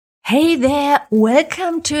Hey there,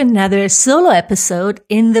 welcome to another solo episode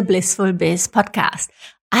in the Blissful Biz podcast.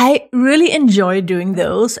 I really enjoy doing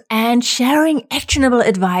those and sharing actionable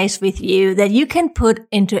advice with you that you can put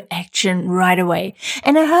into action right away.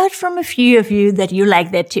 And I heard from a few of you that you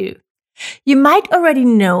like that too. You might already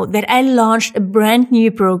know that I launched a brand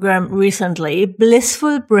new program recently,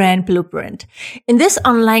 Blissful Brand Blueprint. In this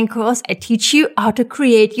online course, I teach you how to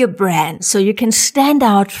create your brand so you can stand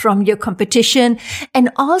out from your competition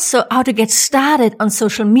and also how to get started on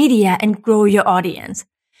social media and grow your audience.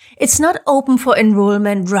 It's not open for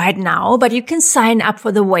enrollment right now, but you can sign up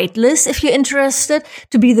for the waitlist if you're interested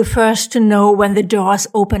to be the first to know when the doors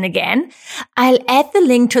open again. I'll add the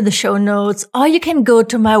link to the show notes, or you can go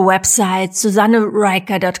to my website,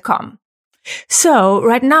 susannereiker.com. So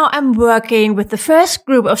right now I'm working with the first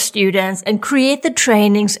group of students and create the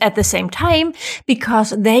trainings at the same time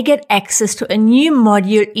because they get access to a new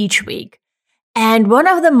module each week. And one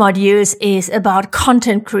of the modules is about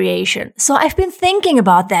content creation. So I've been thinking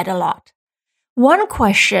about that a lot. One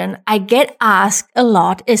question I get asked a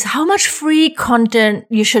lot is how much free content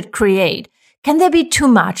you should create. Can there be too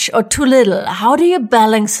much or too little? How do you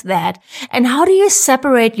balance that? And how do you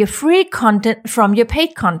separate your free content from your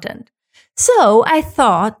paid content? So I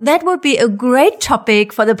thought that would be a great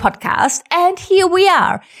topic for the podcast, and here we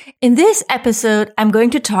are. In this episode, I'm going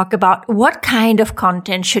to talk about what kind of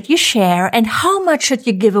content should you share and how much should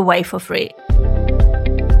you give away for free.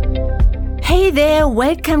 Hey there,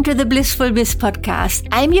 welcome to the Blissful Biz podcast.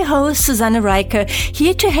 I'm your host, Susanne Reiker,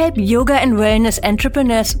 here to help yoga and wellness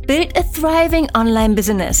entrepreneurs build a thriving online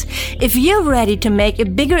business. If you're ready to make a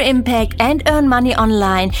bigger impact and earn money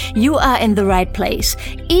online, you are in the right place.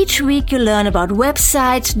 Each week you learn about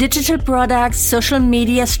websites, digital products, social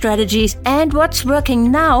media strategies, and what's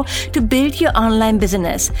working now to build your online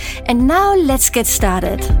business. And now let's get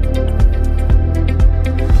started.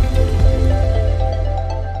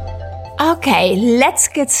 Okay, let's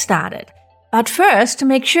get started. But first, to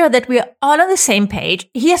make sure that we're all on the same page,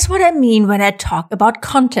 here's what I mean when I talk about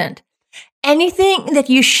content. Anything that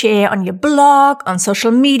you share on your blog, on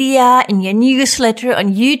social media, in your newsletter,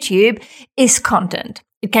 on YouTube is content.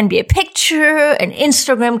 It can be a picture, an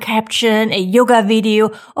Instagram caption, a yoga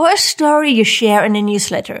video, or a story you share in a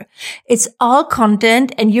newsletter. It's all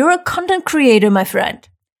content, and you're a content creator, my friend.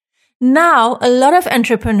 Now, a lot of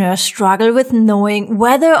entrepreneurs struggle with knowing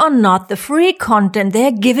whether or not the free content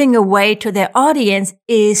they're giving away to their audience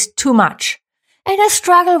is too much. And I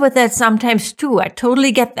struggle with that sometimes too. I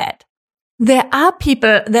totally get that. There are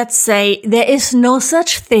people that say there is no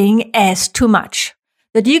such thing as too much,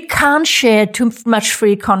 that you can't share too much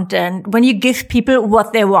free content when you give people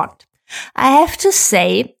what they want. I have to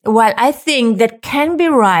say, while I think that can be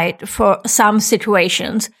right for some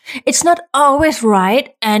situations, it's not always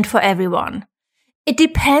right and for everyone. It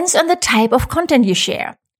depends on the type of content you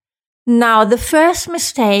share. Now, the first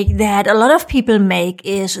mistake that a lot of people make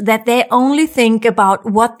is that they only think about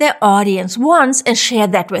what their audience wants and share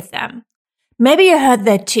that with them. Maybe you heard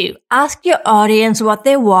that too. Ask your audience what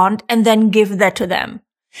they want and then give that to them.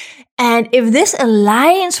 And if this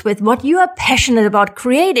aligns with what you are passionate about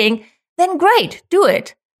creating, then great, do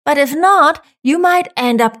it. But if not, you might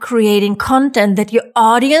end up creating content that your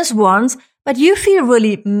audience wants, but you feel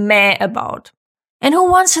really meh about. And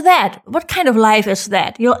who wants that? What kind of life is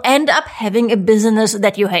that? You'll end up having a business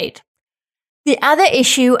that you hate. The other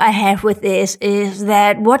issue I have with this is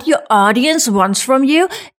that what your audience wants from you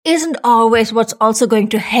isn't always what's also going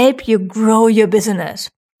to help you grow your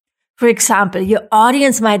business. For example, your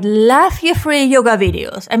audience might love your free yoga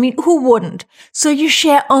videos. I mean, who wouldn't? So you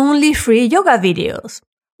share only free yoga videos.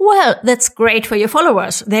 Well, that's great for your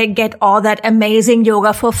followers. They get all that amazing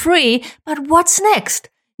yoga for free. But what's next?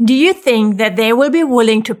 Do you think that they will be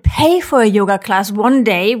willing to pay for a yoga class one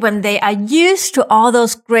day when they are used to all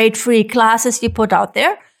those great free classes you put out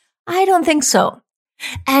there? I don't think so.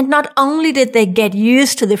 And not only did they get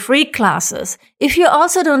used to the free classes, if you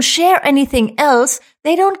also don't share anything else,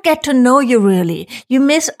 they don't get to know you really. You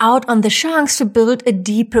miss out on the chance to build a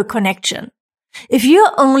deeper connection. If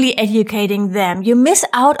you're only educating them, you miss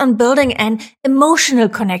out on building an emotional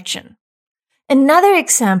connection. Another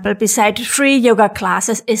example besides free yoga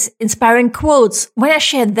classes is inspiring quotes. When I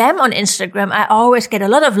share them on Instagram, I always get a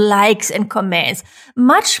lot of likes and comments,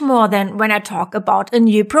 much more than when I talk about a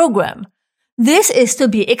new program. This is to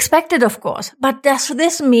be expected, of course, but does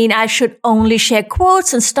this mean I should only share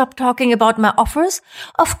quotes and stop talking about my offers?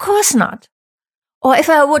 Of course not. Or if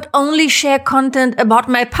I would only share content about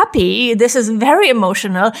my puppy, this is very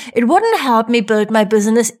emotional, it wouldn't help me build my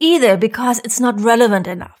business either because it's not relevant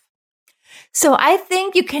enough. So I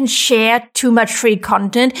think you can share too much free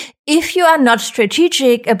content if you are not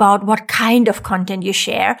strategic about what kind of content you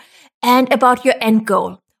share and about your end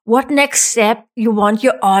goal, what next step you want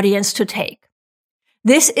your audience to take.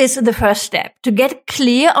 This is the first step, to get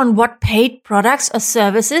clear on what paid products or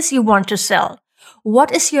services you want to sell.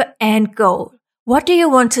 What is your end goal? What do you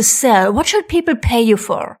want to sell? What should people pay you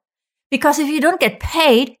for? Because if you don't get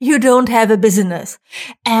paid, you don't have a business.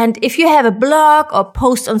 And if you have a blog or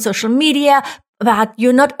post on social media, but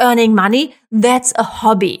you're not earning money, that's a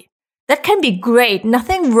hobby. That can be great.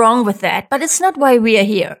 Nothing wrong with that, but it's not why we are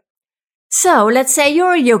here. So let's say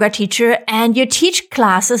you're a yoga teacher and you teach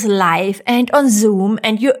classes live and on Zoom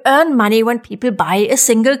and you earn money when people buy a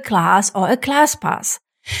single class or a class pass.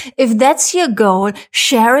 If that's your goal,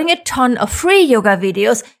 sharing a ton of free yoga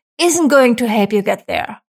videos isn't going to help you get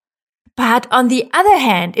there. But on the other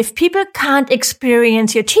hand, if people can't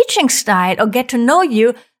experience your teaching style or get to know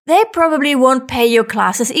you, they probably won't pay your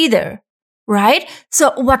classes either, right?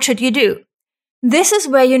 So what should you do? This is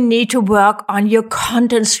where you need to work on your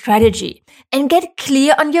content strategy and get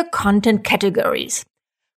clear on your content categories.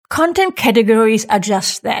 Content categories are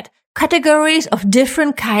just that, categories of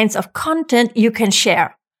different kinds of content you can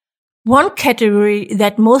share. One category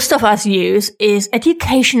that most of us use is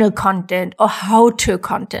educational content or how-to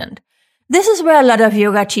content. This is where a lot of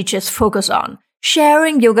yoga teachers focus on.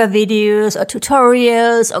 Sharing yoga videos or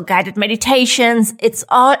tutorials or guided meditations, it's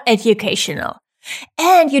all educational.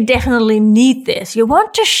 And you definitely need this. You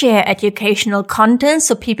want to share educational content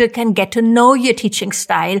so people can get to know your teaching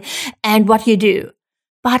style and what you do.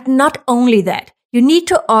 But not only that, you need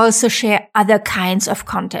to also share other kinds of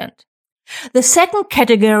content. The second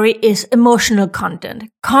category is emotional content,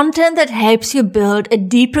 content that helps you build a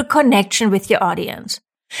deeper connection with your audience.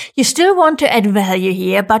 You still want to add value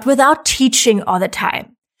here, but without teaching all the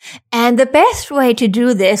time. And the best way to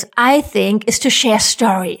do this, I think, is to share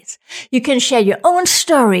stories. You can share your own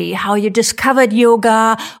story, how you discovered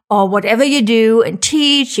yoga or whatever you do and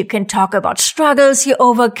teach. You can talk about struggles you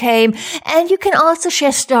overcame, and you can also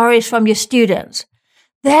share stories from your students.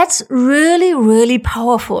 That's really, really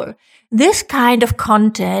powerful. This kind of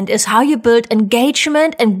content is how you build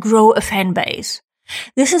engagement and grow a fan base.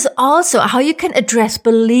 This is also how you can address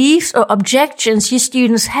beliefs or objections your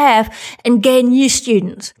students have and gain new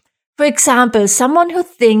students. For example, someone who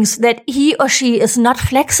thinks that he or she is not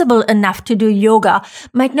flexible enough to do yoga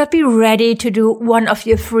might not be ready to do one of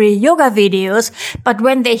your free yoga videos, but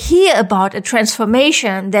when they hear about a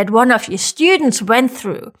transformation that one of your students went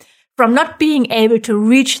through, from not being able to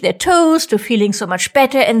reach their toes to feeling so much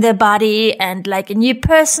better in their body and like a new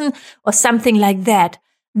person or something like that,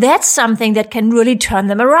 that's something that can really turn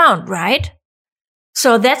them around, right?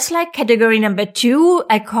 So that's like category number 2.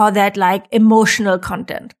 I call that like emotional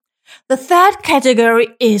content. The third category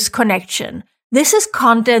is connection. This is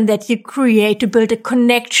content that you create to build a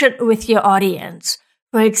connection with your audience.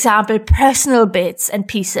 For example, personal bits and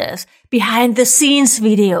pieces, behind the scenes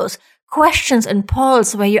videos, questions and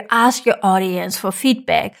polls where you ask your audience for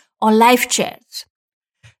feedback or live chats.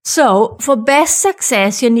 So for best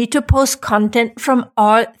success, you need to post content from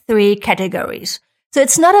all 3 categories. So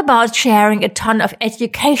it's not about sharing a ton of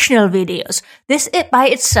educational videos. This by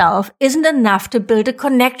itself isn't enough to build a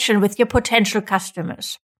connection with your potential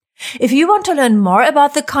customers. If you want to learn more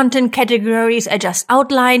about the content categories I just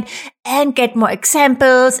outlined and get more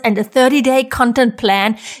examples and a 30-day content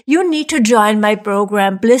plan, you need to join my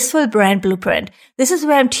program, Blissful Brand Blueprint. This is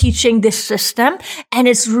where I'm teaching this system, and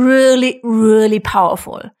it's really, really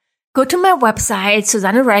powerful. Go to my website,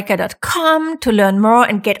 SusanneReiker.com, to learn more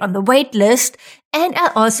and get on the wait list, and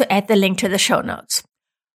I'll also add the link to the show notes.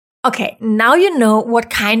 Okay, now you know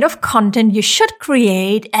what kind of content you should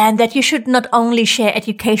create and that you should not only share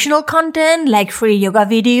educational content like free yoga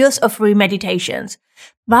videos or free meditations,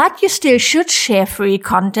 but you still should share free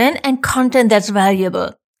content and content that's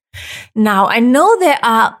valuable. Now, I know there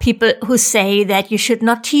are people who say that you should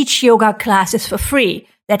not teach yoga classes for free,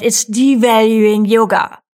 that it's devaluing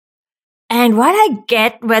yoga. And while I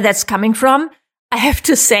get where that's coming from, I have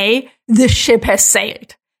to say the ship has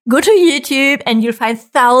sailed. Go to YouTube and you'll find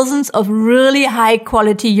thousands of really high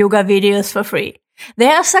quality yoga videos for free.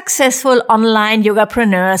 There are successful online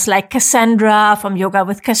yogapreneurs like Cassandra from Yoga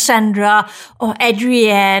with Cassandra or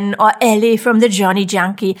Adrienne or Ellie from The Journey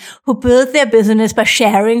Junkie who built their business by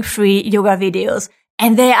sharing free yoga videos.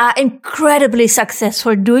 And they are incredibly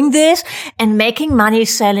successful doing this and making money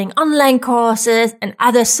selling online courses and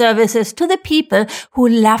other services to the people who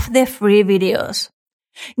love their free videos.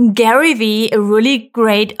 Gary Vee, a really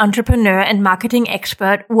great entrepreneur and marketing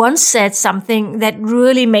expert, once said something that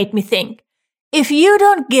really made me think. If you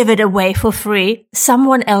don't give it away for free,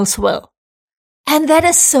 someone else will. And that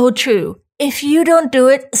is so true. If you don't do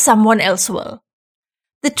it, someone else will.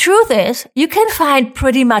 The truth is, you can find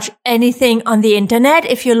pretty much anything on the internet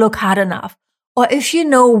if you look hard enough, or if you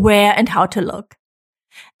know where and how to look.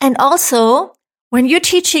 And also, when you're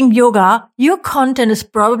teaching yoga, your content is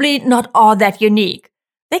probably not all that unique.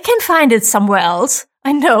 They can find it somewhere else.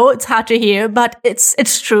 I know it's hard to hear, but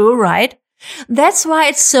it's true, right? That's why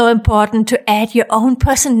it's so important to add your own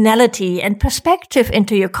personality and perspective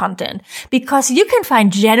into your content, because you can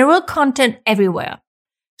find general content everywhere.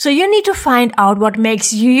 So you need to find out what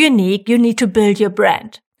makes you unique. You need to build your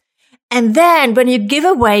brand. And then when you give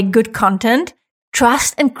away good content,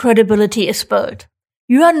 trust and credibility is built.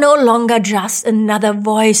 You are no longer just another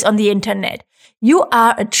voice on the internet. You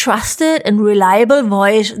are a trusted and reliable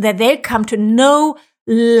voice that they come to know,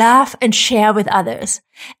 love, and share with others.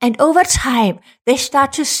 And over time, they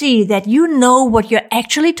start to see that you know what you're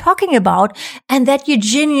actually talking about and that you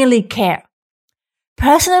genuinely care.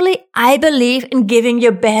 Personally, I believe in giving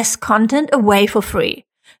your best content away for free.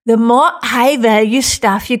 The more high-value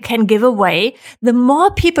stuff you can give away, the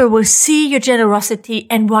more people will see your generosity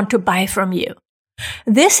and want to buy from you.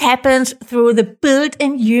 This happens through the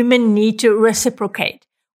built-in human need to reciprocate.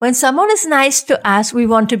 When someone is nice to us, we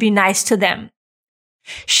want to be nice to them.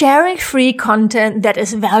 Sharing free content that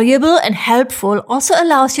is valuable and helpful also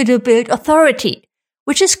allows you to build authority,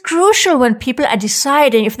 which is crucial when people are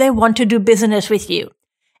deciding if they want to do business with you.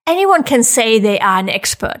 Anyone can say they are an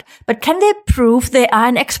expert, but can they prove they are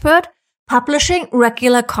an expert? Publishing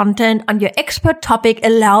regular content on your expert topic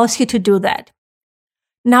allows you to do that.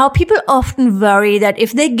 Now, people often worry that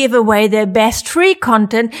if they give away their best free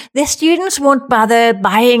content, their students won't bother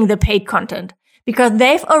buying the paid content because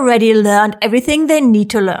they've already learned everything they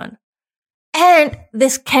need to learn. And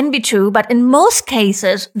this can be true, but in most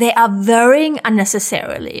cases, they are worrying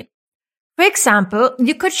unnecessarily. For example,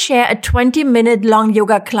 you could share a 20-minute long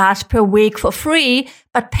yoga class per week for free,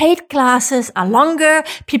 but paid classes are longer,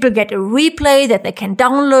 people get a replay that they can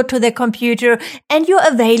download to their computer, and you're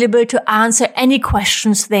available to answer any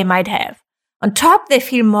questions they might have. On top, they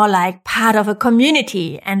feel more like part of a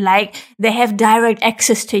community and like they have direct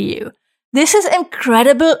access to you. This is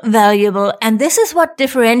incredibly valuable, and this is what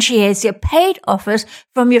differentiates your paid offers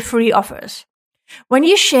from your free offers. When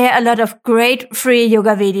you share a lot of great free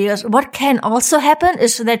yoga videos, what can also happen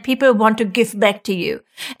is that people want to give back to you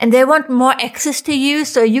and they want more access to you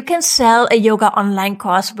so you can sell a yoga online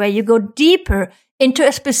course where you go deeper into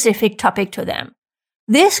a specific topic to them.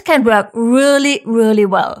 This can work really, really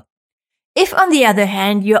well. If, on the other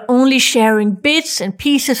hand, you're only sharing bits and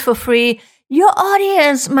pieces for free, your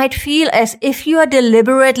audience might feel as if you are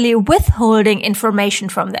deliberately withholding information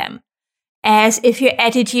from them, as if your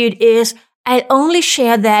attitude is, I'll only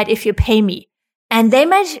share that if you pay me. And they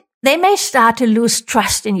may start to lose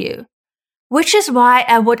trust in you, which is why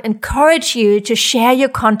I would encourage you to share your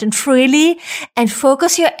content freely and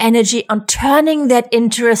focus your energy on turning that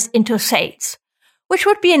interest into sales, which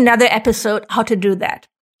would be another episode how to do that.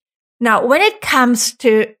 Now, when it comes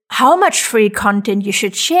to how much free content you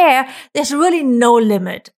should share, there's really no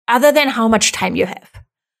limit other than how much time you have.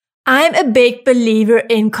 I'm a big believer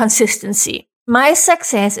in consistency. My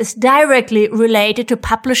success is directly related to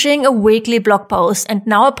publishing a weekly blog post and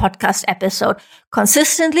now a podcast episode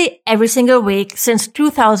consistently every single week since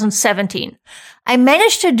 2017. I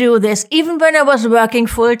managed to do this even when I was working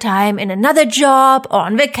full-time in another job or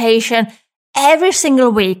on vacation every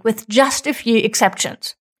single week with just a few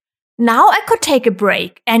exceptions. Now I could take a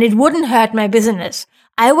break and it wouldn't hurt my business.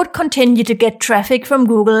 I would continue to get traffic from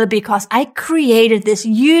Google because I created this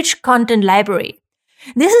huge content library.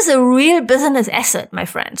 This is a real business asset, my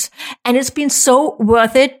friends, and it's been so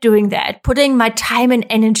worth it doing that, putting my time and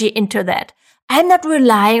energy into that. I'm not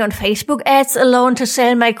relying on Facebook ads alone to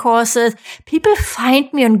sell my courses. People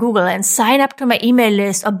find me on Google and sign up to my email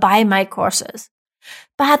list or buy my courses.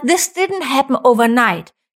 But this didn't happen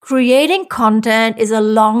overnight. Creating content is a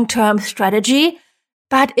long-term strategy,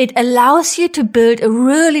 but it allows you to build a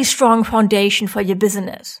really strong foundation for your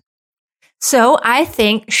business. So I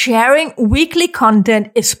think sharing weekly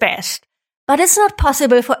content is best, but it's not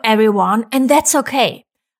possible for everyone, and that's okay.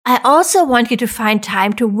 I also want you to find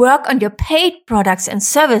time to work on your paid products and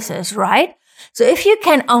services, right? So if you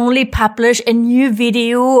can only publish a new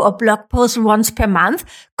video or blog post once per month,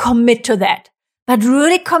 commit to that, but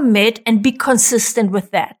really commit and be consistent with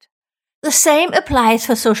that. The same applies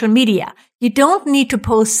for social media. You don't need to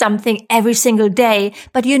post something every single day,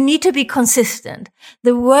 but you need to be consistent.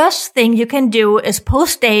 The worst thing you can do is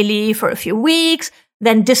post daily for a few weeks,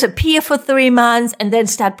 then disappear for 3 months, and then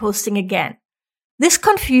start posting again. This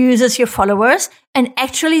confuses your followers, and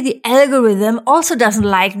actually the algorithm also doesn't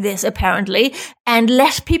like this apparently, and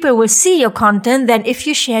less people will see your content than if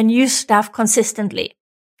you share new stuff consistently.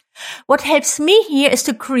 What helps me here is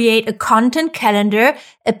to create a content calendar,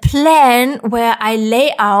 a plan where I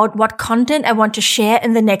lay out what content I want to share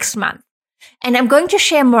in the next month. And I'm going to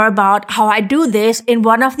share more about how I do this in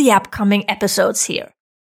one of the upcoming episodes here.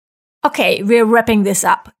 Okay, we're wrapping this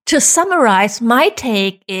up. To summarize, my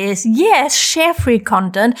take is, yes, share free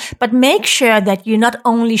content, but make sure that you not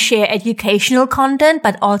only share educational content,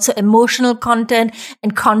 but also emotional content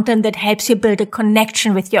and content that helps you build a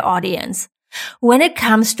connection with your audience. When it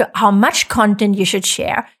comes to how much content you should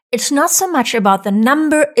share, it's not so much about the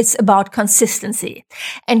number, it's about consistency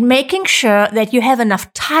and making sure that you have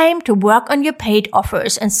enough time to work on your paid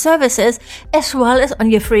offers and services as well as on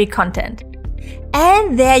your free content.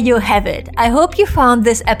 And there you have it. I hope you found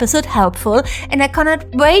this episode helpful, and I cannot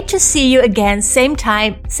wait to see you again, same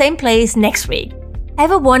time, same place next week.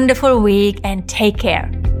 Have a wonderful week and take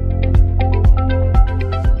care.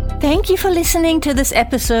 Thank you for listening to this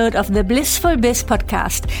episode of the Blissful Biz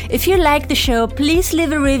podcast. If you like the show, please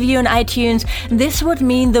leave a review on iTunes. This would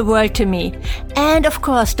mean the world to me. And of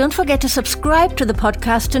course, don't forget to subscribe to the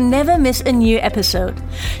podcast to never miss a new episode.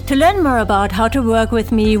 To learn more about how to work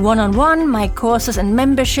with me one-on-one, my courses and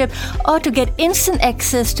membership, or to get instant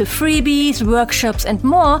access to freebies, workshops, and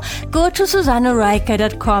more, go to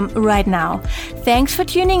SusanneReiker.com right now. Thanks for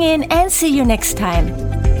tuning in and see you next time.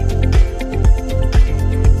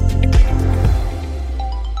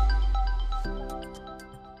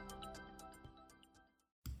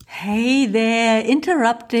 Hey there,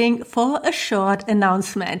 interrupting for a short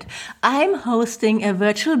announcement. I'm hosting a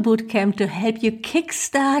virtual bootcamp to help you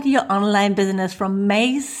kickstart your online business from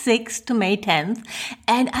May 6th to May 10th,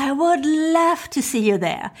 and I would love to see you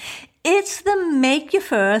there. It's the Make Your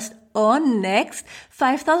First or Next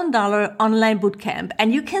 $5,000 online bootcamp,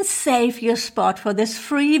 and you can save your spot for this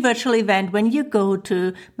free virtual event when you go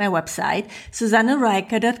to my website,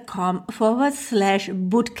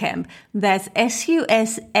 SusanneReiker.com/bootcamp. That's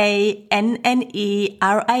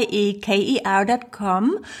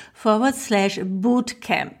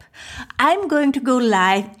SusanneReiker.com/bootcamp. I'm going to go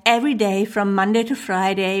live every day from Monday to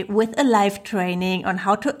Friday with a live training on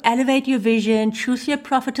how to elevate your vision, choose your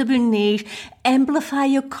profitable niche, amplify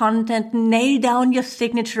your content, nail down your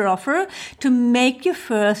signature offer to make your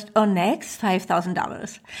first or next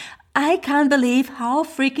 $5,000. I can't believe how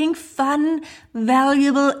freaking fun,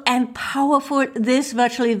 valuable, and powerful this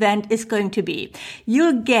virtual event is going to be.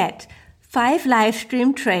 You'll get 5 live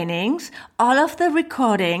stream trainings, all of the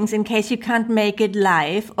recordings in case you can't make it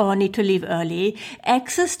live or need to leave early,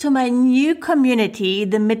 access to my new community,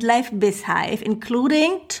 the Midlife Biz Hive,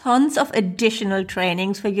 including tons of additional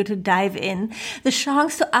trainings for you to dive in, the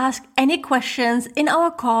chance to ask any questions in our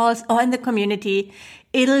calls or in the community.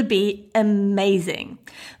 It'll be amazing.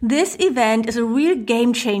 This event is a real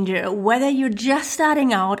game changer, whether you're just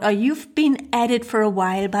starting out or you've been at it for a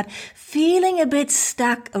while but feeling a bit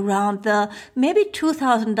stuck around the maybe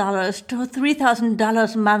 $2,000 to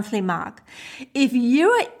 $3,000 monthly mark. If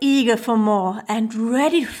you're eager for more and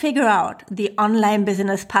ready to figure out the online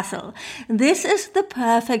business puzzle, this is the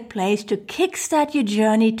perfect place to kickstart your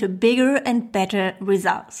journey to bigger and better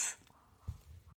results.